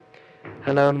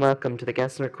Hello and welcome to the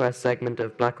Guest and Request segment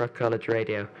of Blackrock College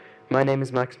Radio. My name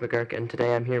is Max McGurk and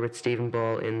today I'm here with Stephen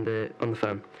Ball on the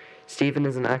phone. Stephen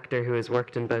is an actor who has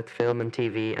worked in both film and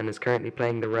TV and is currently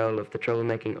playing the role of the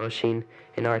troublemaking Oisin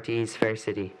in RTE's Fair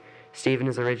City. Stephen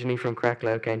is originally from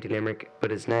Cracklow, County Limerick,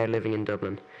 but is now living in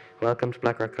Dublin. Welcome to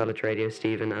Blackrock College Radio,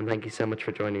 Stephen, and thank you so much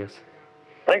for joining us.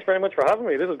 Thanks very much for having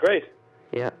me. This is great.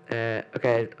 Yeah,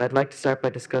 okay, I'd like to start by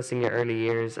discussing your early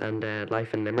years and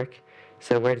life in Limerick.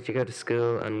 So where did you go to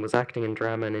school, and was acting and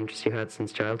drama an interest you had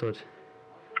since childhood?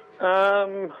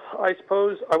 I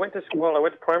suppose I went to school. I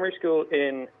went to primary school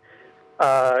in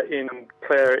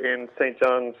Clare in St.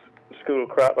 John's School,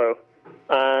 Cratlow,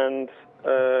 and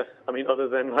other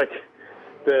than like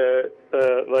the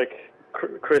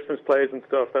Christmas plays and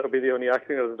stuff, that would be the only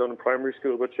acting I was done in primary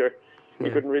school. But sure, you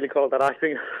couldn't really call that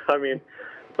acting.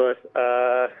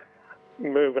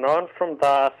 Moving on from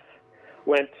that,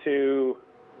 went to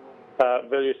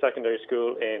Villiers Secondary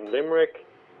School in Limerick,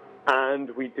 and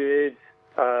we did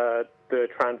the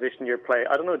transition year play.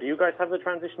 I don't know, do you guys have the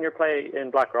transition year play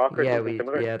in Blackrock or something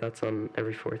similar? Yeah, that's on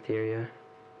every fourth year,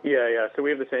 Yeah, so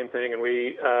we have the same thing, and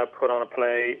we put on a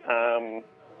play,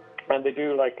 and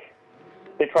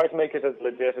they try to make it as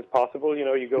legit as possible. You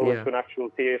know, you go into an actual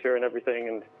theatre and everything,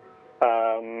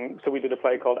 and so we did a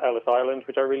play called Ellis Island,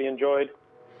 which I really enjoyed.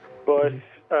 But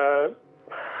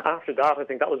after that, I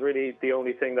think that was really the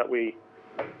only thing that we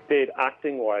did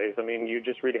acting-wise. I mean, you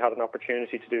just really had an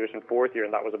opportunity to do it in fourth year,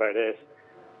 and that was about it.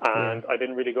 And I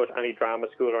didn't really go to any drama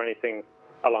school or anything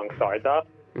alongside that.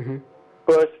 Mm-hmm.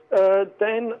 But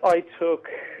then I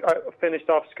finished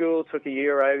off school, took a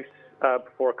year out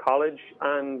before college,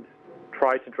 and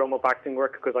tried to drum up acting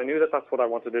work because I knew that that's what I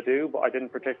wanted to do, but I didn't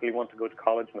particularly want to go to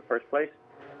college in the first place.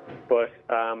 But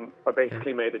I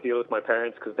basically made a deal with my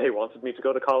parents because they wanted me to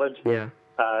go to college. Yeah.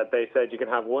 They said you can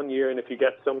have 1 year, and if you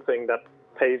get something that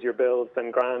pays your bills,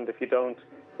 then grand. If you don't,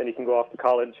 then you can go off to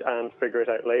college and figure it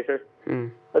out later.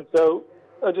 And so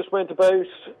I just went about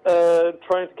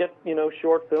trying to get,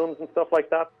 short films and stuff like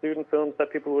that, student films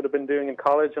that people would have been doing in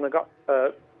college, and I got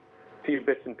a few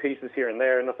bits and pieces here and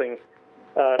there, nothing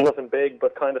big,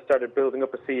 but kind of started building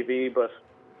up a CV, but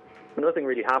nothing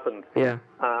really happened. Yeah.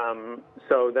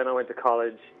 So then I went to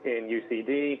college in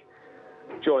UCD,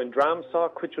 joined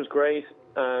Dramsoc, which was great,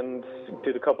 and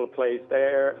did a couple of plays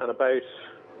there. And about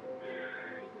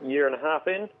a year and a half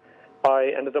in,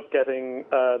 I ended up getting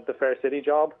the Fair City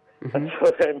job. Mm-hmm. And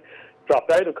so then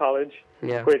dropped out of college,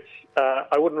 which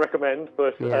I wouldn't recommend,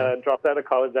 but dropped out of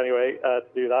college anyway to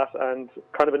do that, and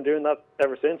kind of been doing that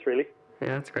ever since, really.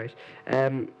 Yeah, that's great.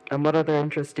 And what other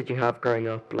interests did you have growing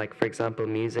up? Like, for example,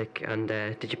 music, and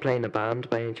did you play in a band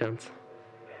by any chance?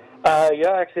 I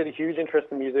actually had a huge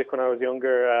interest in music when I was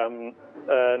younger,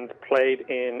 and played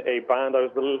in a band. I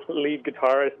was the lead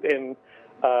guitarist in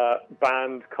a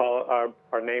band called,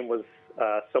 our name was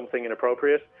Something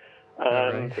Inappropriate,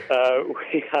 and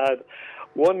we had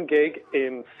one gig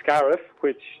in Scariff,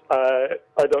 which I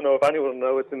don't know if anyone will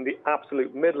know, it's in the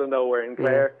absolute middle of nowhere in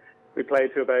Clare. We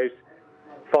played to about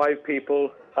 5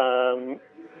 people, and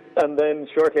then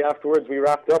shortly afterwards we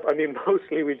wrapped up. I mean,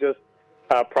 mostly we just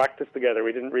practiced together.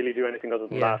 We didn't really do anything other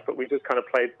than that, but we just kind of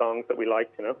played songs that we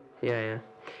liked, Yeah.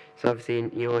 So obviously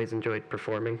you always enjoyed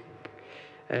performing.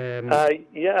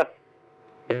 Yeah.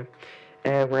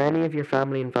 Were any of your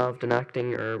family involved in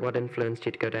acting, or what influenced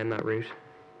you to go down that route?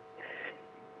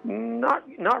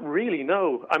 Not really,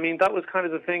 no. I mean, that was kind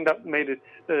of the thing that made it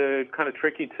kind of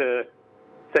tricky to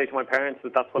say to my parents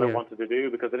that that's what I wanted to do,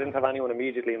 because I didn't have anyone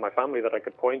immediately in my family that I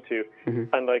could point to.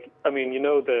 Mm-hmm. And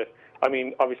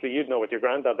obviously you'd know with your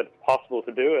granddad that it's possible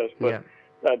to do it, but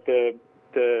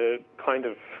the kind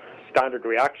of standard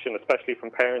reaction, especially from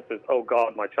parents, is, oh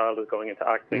God, my child is going into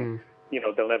acting.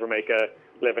 They'll never make a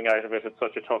living out of it. It's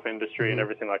such a tough industry and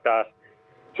everything like that.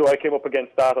 So I came up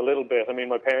against that a little bit. I mean,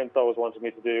 my parents always wanted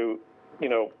me to do,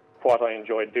 what I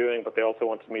enjoyed doing, but they also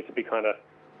wanted me to be kind of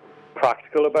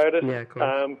practical about it. Yeah,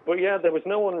 cool. But there was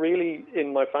no one really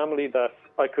in my family that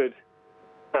I could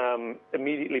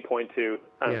immediately point to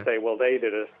and say, well, they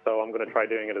did it, so I'm going to try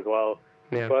doing it as well.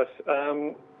 Yeah. But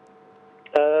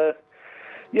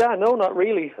no, not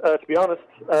really. To be honest,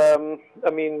 I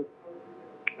mean,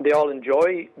 they all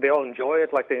enjoy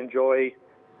it. Like, they enjoy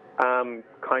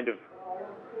kind of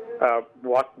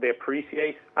what they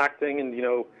appreciate acting, and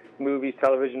movies,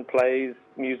 television, plays,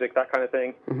 music, that kind of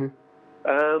thing. Mm-hmm.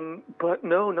 But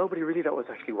no, nobody really that was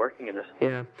actually working in it.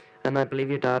 Yeah, and I believe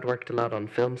your dad worked a lot on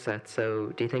film sets, so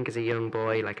do you think as a young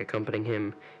boy, like, accompanying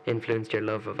him influenced your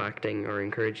love of acting or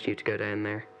encouraged you to go down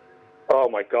there? Oh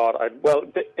my God,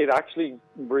 it actually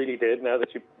really did, now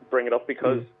that you bring it up,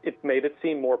 because it made it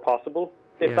seem more possible.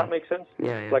 if that makes sense.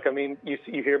 Yeah. Like, I mean, you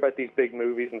hear about these big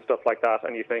movies and stuff like that,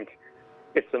 and you think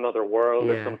it's another world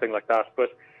or something like that. But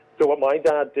so what my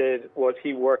dad did was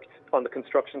he worked on the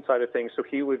construction side of things, so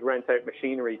he would rent out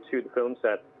machinery to the film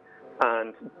set,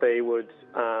 and they would,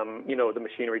 the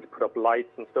machinery to put up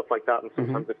lights and stuff like that, and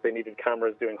sometimes if they needed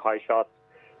cameras doing high shots,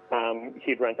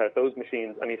 he'd rent out those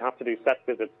machines, and he'd have to do set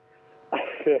visits.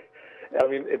 I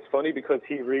mean, it's funny because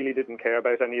he really didn't care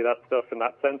about any of that stuff in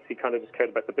that sense. He kind of just cared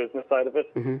about the business side of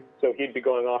it. So he'd be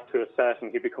going off to a set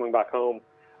and he'd be coming back home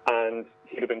and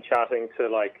he'd have been chatting to,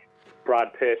 like,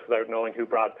 Brad Pitt without knowing who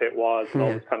Brad Pitt was and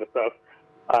all this kind of stuff.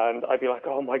 And I'd be like,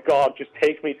 oh, my God, just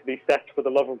take me to these sets for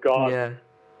the love of God. Yeah.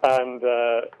 And,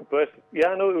 but,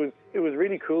 yeah, no, it was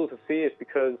really cool to see it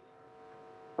because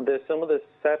some of the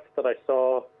sets that I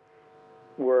saw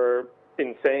were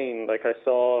insane. Like, I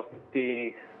saw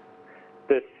the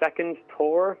second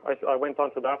tour, I went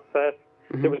onto that set.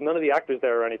 There was none of the actors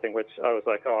there or anything, which I was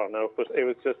like, oh, no. But it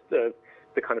was just the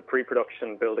kind of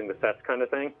pre-production, building the sets kind of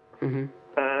thing.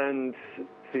 And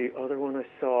the other one I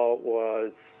saw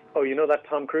was, that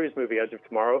Tom Cruise movie, Edge of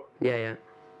Tomorrow? Yeah.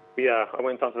 Yeah, I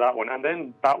went onto that one. And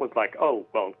then that was like, oh,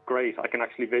 well, great. I can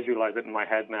actually visualize it in my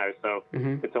head now. So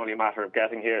it's only a matter of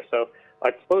getting here. So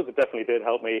I suppose it definitely did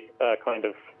help me kind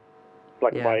of,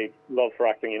 like, my love for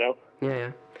acting,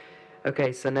 Yeah.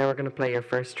 Okay, so now we're going to play your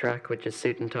first track, which is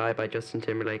Suit and Tie by Justin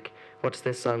Timberlake. What does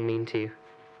this song mean to you?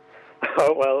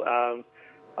 Oh, well,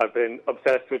 I've been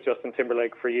obsessed with Justin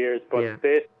Timberlake for years, but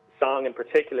this song in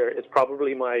particular is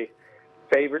probably my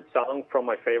favorite song from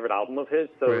my favorite album of his.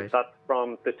 So that's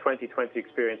from the 2020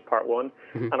 Experience Part 1.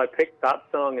 And I picked that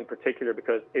song in particular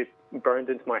because it burned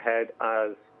into my head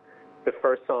as the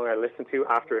first song I listened to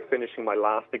after finishing my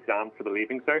last exam for the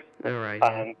Leaving Cert. All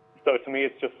right. So to me,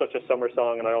 it's just such a summer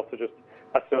song, and I also just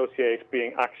associate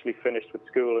being actually finished with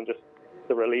school and just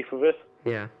the relief of it.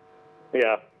 Yeah.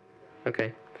 Yeah.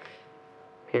 Okay.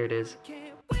 Here it is.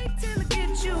 Can't wait till I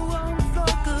get you on the floor,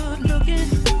 good looking.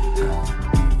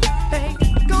 Hey,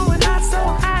 going hot, so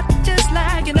hot, just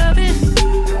like an oven.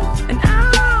 And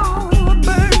I'll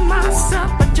burn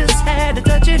myself, I just had to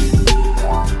touch it.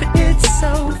 But it's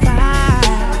so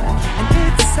fine, and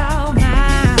it's all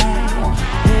mine.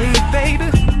 Hey, baby.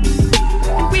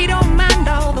 We don't mind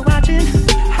all the watching.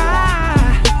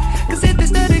 Cause if they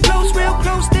study close, real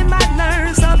close, they might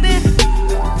learn something.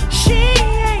 She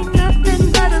ain't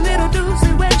nothing but a little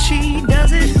doozy when she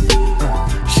does it.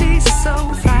 She's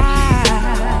so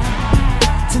fine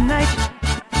tonight.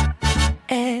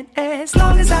 And as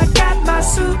long as I got my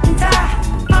suit and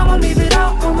tie, I'ma leave it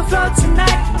all on the floor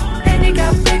tonight. And you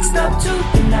got fixed up to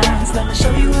the nines. Let me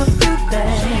show you a few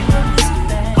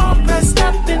things. All dressed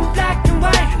up in black and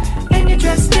white. You're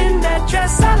dressed in that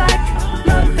dress I like.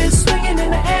 Love is swinging in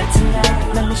the air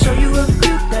tonight. Let me show you a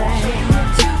few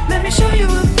things. Let me show you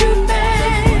a few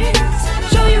things.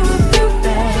 Show you a few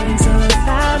things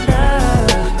about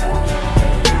love.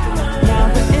 Now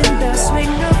we're in the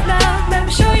swing of love. Let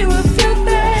me show you a few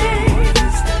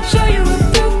things. Show you a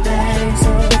few things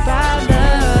about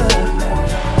love.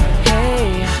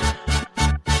 Hey,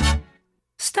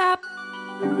 stop.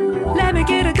 Let me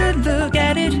get a good look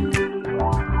at it.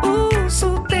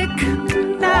 So thick,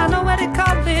 now I know what they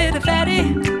call it, a fatty.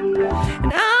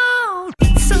 And oh,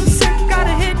 so sick, got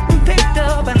a hit and picked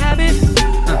up a habit.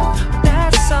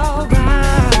 That's alright,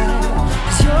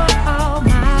 'cause you're all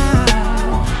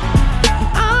mine.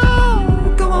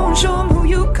 Oh, go on, show 'em who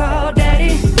you call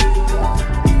daddy.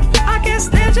 I guess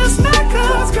they're just my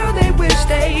cuz, girl, they wish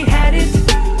they had it.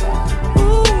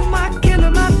 Ooh, my killer,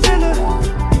 my filler.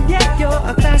 Yeah, you're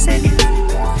a classic,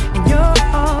 and you're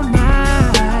all mine.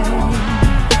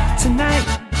 Tonight,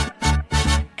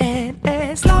 and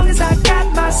as long as I got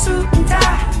my suit and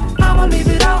tie, I'ma leave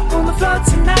it all on the floor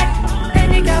tonight.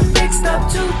 And you got fixed up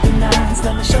to the nines.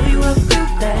 Let me show you a few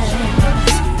things.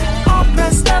 All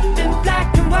dressed up in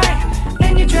black and white,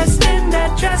 and you're dressed in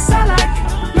that dress I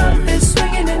like. Love is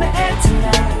swinging in the air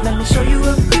tonight. Let me show you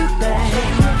a few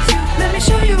things. Let me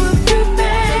show you a few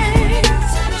things.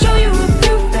 Show you a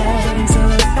few things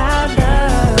about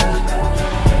love.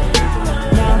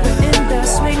 Now we're in the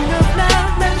swing of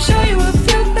love. Let me show you a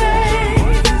few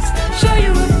things. Show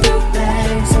you a few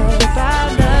things about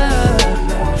love.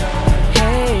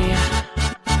 Hey,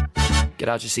 get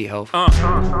out your seat, Hov.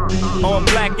 All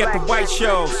black at the white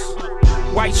shows,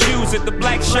 white shoes at the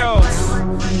black shows,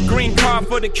 green car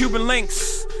for the Cuban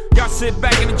links. Y'all sit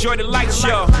back and enjoy the light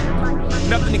show.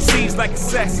 Nothing exceeds like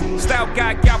excess. Style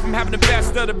guy gal from having the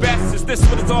best of the best. Is this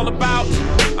what it's all about?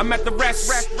 I'm at the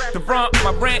rest. The front,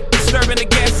 my rent, disturbing the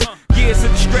guests. Years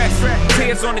of distress,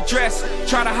 tears on the dress.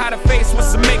 Try to hide a face with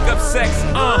some makeup sex.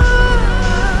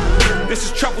 This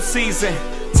is trouble season.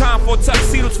 time for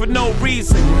tuxedos for no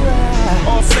reason.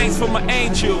 All saints for my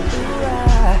angel.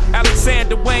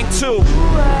 Alexander Wang too.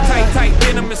 Tight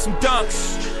denim and some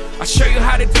dunks. I'll show you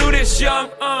how to do this,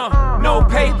 young. No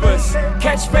papers,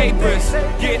 catch papers,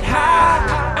 get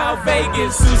high. Out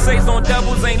Vegas, Sousa's on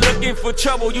doubles, ain't looking for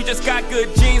trouble. You just got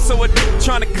good genes, so a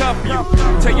trying to cuff you.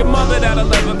 Tell your mother that I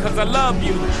love her, cause I love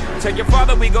you. Tell your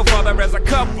father we go father as a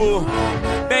couple.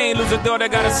 They ain't lose a daughter,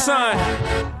 got a son.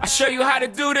 I'll show you how to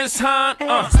do this, huh?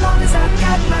 As long as I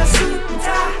got my suit and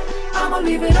tie, I'ma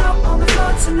leave it all on the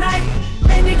floor tonight.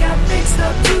 And you got fixed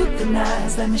up to the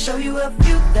nines. Let me show you a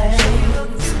few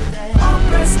things. All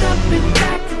dressed up in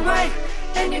black and white,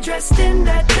 and you're dressed in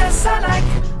that dress I like.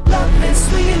 Love is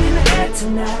swinging in the air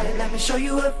tonight. Let me show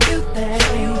you a few things.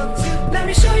 Let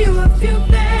me show you a few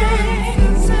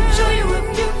things. Show you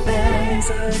a few things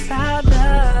about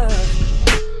love.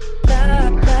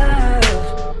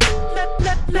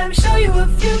 Let me show you a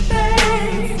few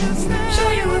things. Show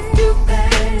you a few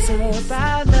things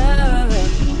about love.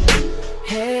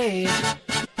 Hey.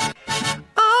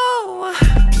 Oh.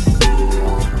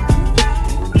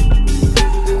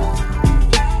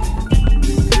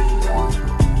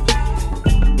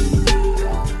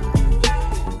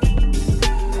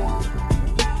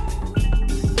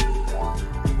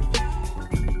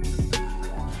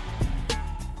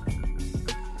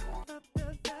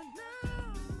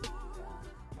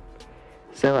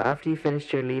 So after you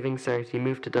finished your Leaving Cert, you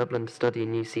moved to Dublin to study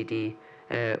in UCD.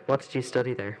 What did you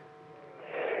study there?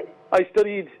 I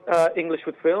studied English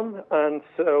with film, and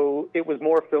so it was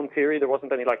more film theory. There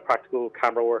wasn't any like practical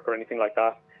camera work or anything like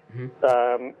that.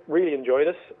 Mm-hmm. Really enjoyed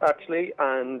it actually,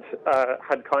 and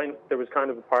there was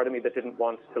kind of a part of me that didn't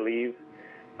want to leave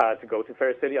to go to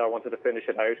Fair City. I wanted to finish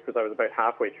it out because I was about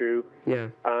halfway through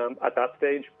at that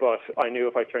stage. But I knew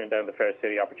if I turned down the Fair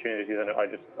City opportunity, then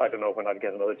I don't know when I'd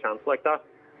get another chance like that.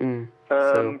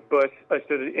 But I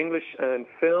studied English and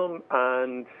film,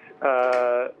 and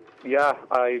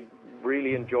I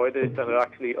really enjoyed it, and it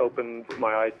actually opened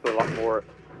my eyes to a lot more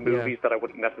movies that I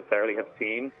wouldn't necessarily have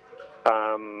seen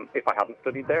if I hadn't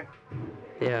studied there.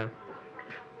 Yeah.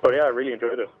 But yeah, I really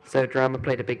enjoyed it. So drama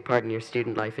played a big part in your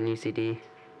student life in UCD.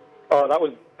 Oh, that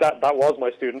was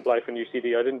my student life in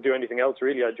UCD. I didn't do anything else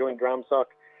really. I joined DramSoc,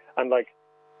 and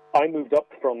I moved up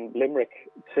from Limerick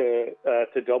to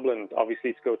Dublin,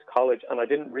 obviously, to go to college, and I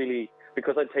didn't really,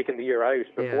 because I'd taken the year out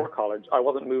before college, I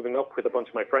wasn't moving up with a bunch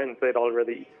of my friends. They'd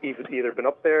already either been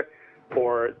up there,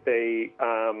 or they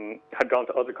had gone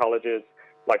to other colleges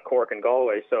like Cork and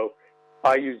Galway. So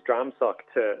I used DramSoc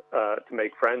to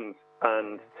make friends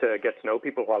and to get to know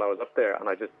people while I was up there, and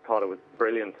I just thought it was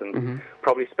brilliant, and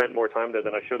probably spent more time there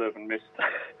than I should have, and missed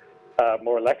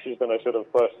more lectures than I should have,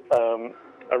 but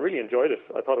I really enjoyed it.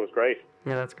 I thought it was great.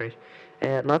 Yeah, that's great.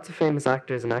 Lots of famous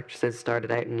actors and actresses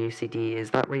started out in UCD. Is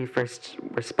that where you first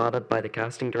were spotted by the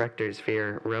casting directors for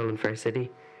your role in Fair City?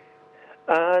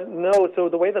 No, so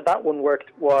the way that one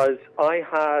worked was I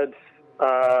had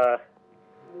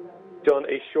done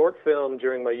a short film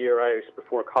during my year out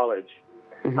before college,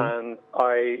 and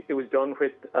it was done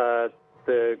with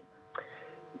the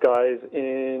guys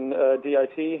in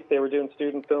DIT. They were doing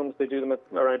student films. They do them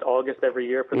around August every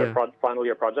year for their final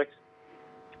year projects.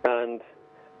 And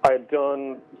I had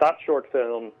done that short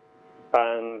film,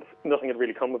 and nothing had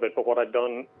really come of it. But what I'd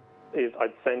done is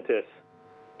I'd sent it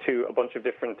to a bunch of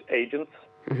different agents,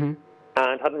 and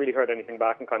hadn't really heard anything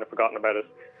back and kind of forgotten about it.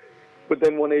 But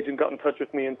then one agent got in touch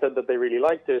with me and said that they really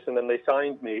liked it, and then they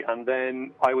signed me. And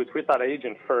then I was with that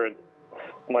agent for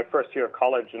my first year of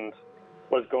college, and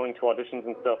was going to auditions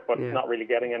and stuff, but not really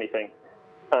getting anything.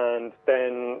 And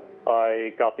then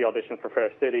I got the audition for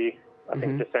Fair City, I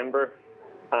think December,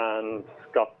 and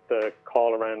got the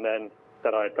call around then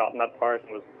that I had gotten that part,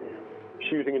 and was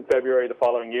shooting in February the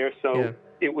following year. So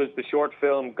it was the short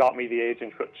film got me the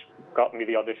agent, which got me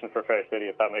the audition for Fair City,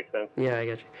 if that makes sense. Yeah, I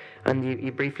get you. And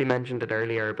you briefly mentioned it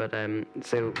earlier, but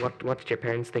so what did your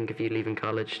parents think of you leaving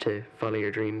college to follow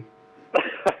your dream?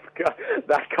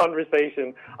 That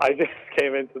conversation, I just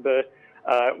came into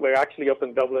we're actually up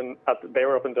in Dublin, they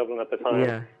were up in Dublin at the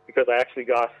time, because I actually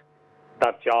got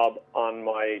that job on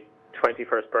my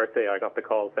 21st birthday. I got the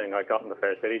call saying I got in the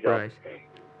Fair City job. Right.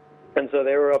 And so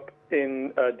they were up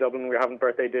in Dublin. We were having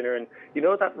birthday dinner, and you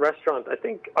know that restaurant? I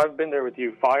think I've been there with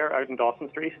you, Fire, out in Dawson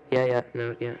Street. Yeah.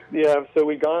 So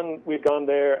we'd gone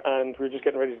there, and we were just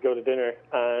getting ready to go to dinner,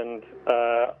 and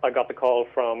I got the call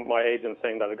from my agent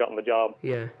saying that I'd gotten the job.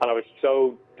 Yeah. And I was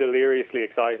so deliriously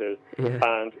excited,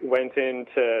 and went in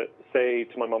to say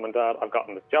to my mum and dad, I've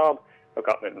gotten this job. I've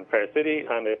gotten it in Fair City,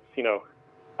 and it's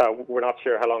we're not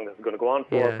sure how long this is going to go on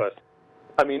for, but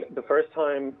I mean, the first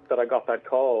time that I got that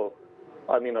call,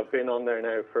 I mean, I've been on there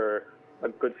now for a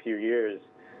good few years.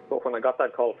 But when I got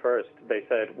that call first, they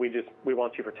said, we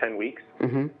want you for 10 weeks.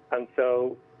 Mm-hmm. And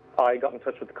so I got in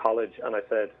touch with the college and I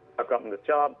said, I've gotten this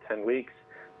job, 10 weeks.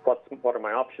 What are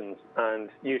my options? And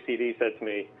UCD said to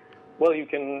me, well, you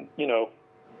can,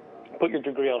 put your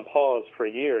degree on pause for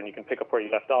a year and you can pick up where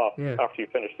you left off after you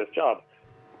finish this job.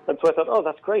 And so I thought, oh,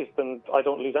 that's great. Then I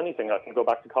don't lose anything. I can go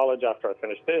back to college after I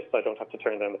finish this. I don't have to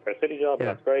turn down the Fair City job.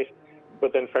 That's great.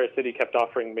 But then Fair City kept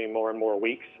offering me more and more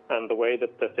weeks. And the way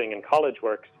that the thing in college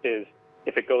works is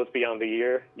if it goes beyond a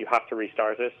year, you have to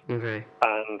restart it. Okay.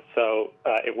 And so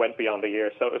it went beyond a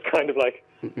year. So it was kind of like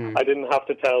I didn't have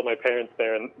to tell my parents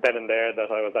then and there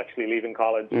that I was actually leaving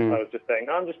college. I was just saying,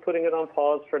 I'm just putting it on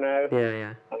pause for now.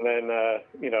 Yeah. And then,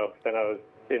 then I was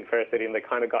in Fair City and they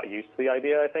kind of got used to the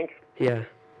idea, I think. Yeah.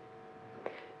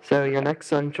 So your next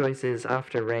song choice is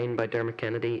After Rain by Dermot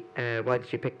Kennedy. Why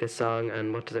did you pick this song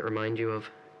and what does it remind you of?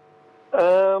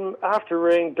 After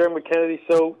Rain, Dermot Kennedy.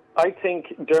 So I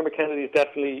think Dermot Kennedy is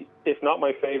definitely, if not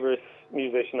my favourite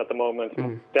musician at the moment,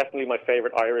 definitely my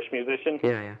favourite Irish musician.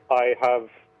 Yeah. I have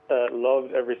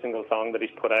loved every single song that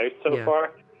he's put out so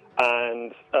far.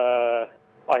 And I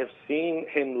have seen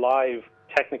him live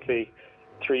technically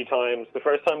 3 times. The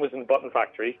first time was in Button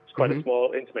Factory. It's quite a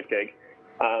small, intimate gig.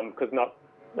 Because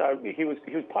he was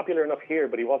popular enough here,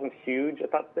 but he wasn't huge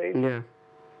at that stage. Yeah.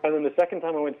 And then the second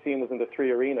time I went to see him was in the 3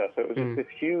 Arena, so it was just this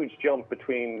huge jump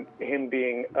between him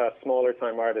being a smaller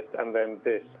time artist and then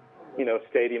this,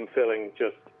 stadium filling,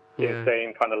 just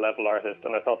insane kind of level artist.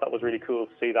 And I thought that was really cool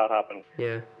to see that happen.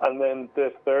 Yeah. And then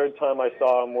the third time I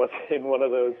saw him was in one of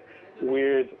those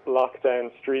weird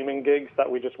lockdown streaming gigs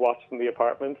that we just watched in the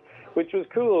apartment, which was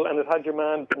cool. And it had your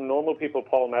man from Normal People,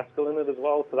 Paul Mescal, in it as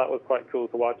well, so that was quite cool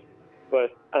to watch.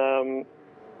 But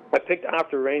I picked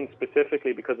After Rain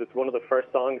specifically because it's one of the first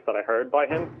songs that I heard by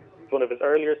him. It's one of his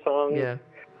earlier songs. Yeah.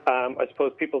 I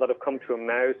suppose people that have come to him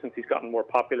now since he's gotten more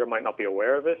popular might not be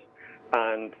aware of it.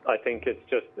 And I think it's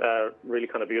just a really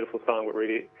kind of beautiful song with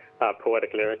really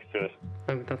poetic lyrics to it.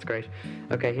 Oh, that's great.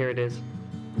 Okay, here it is.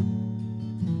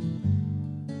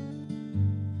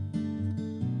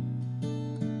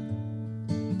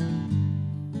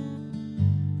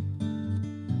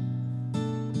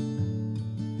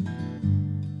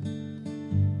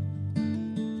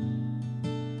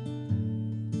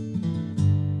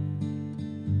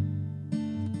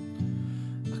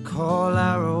 All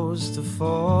arrows to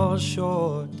fall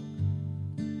short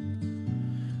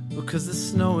because the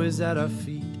snow is at our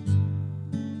feet,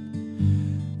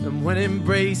 and when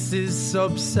embraces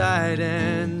subside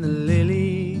and the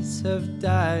lilies have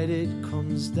died, it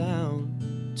comes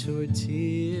down to her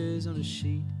tears on a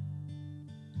sheet.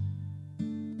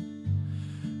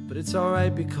 But it's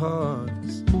alright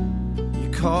because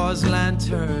you cause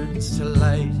lanterns to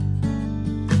light,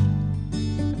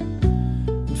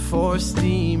 force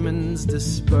demons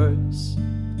disperse.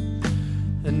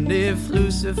 And if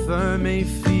Lucifer may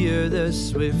fear the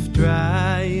swift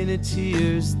drying of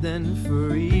tears, then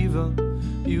for evil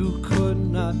you could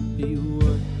not be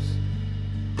worse.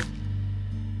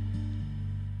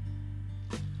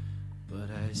 But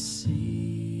I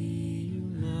see you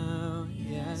now,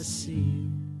 yeah, I see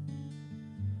you,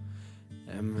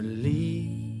 and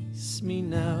release me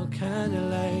now, kinda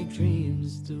like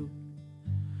dreams do.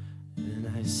 And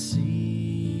I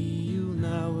see you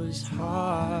now, it's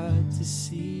hard to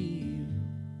see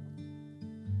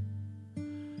you.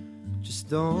 Just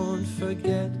don't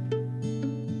forget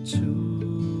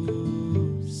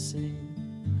to sing.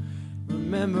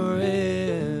 Remember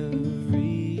everything.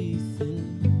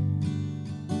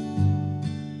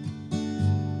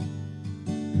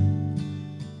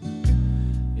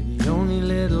 You're the only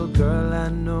little girl I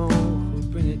know who'll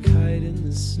bring a kite in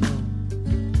the snow.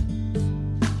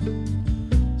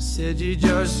 Said you're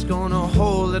just gonna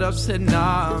hold it up, said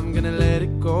nah, I'm gonna let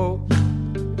it go.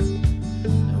 And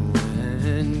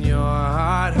when your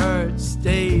heart hurts,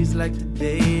 days like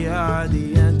today are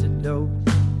the antidote.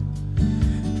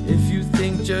 If you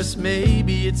think just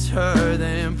maybe it's her,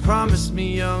 then promise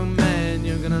me, young man,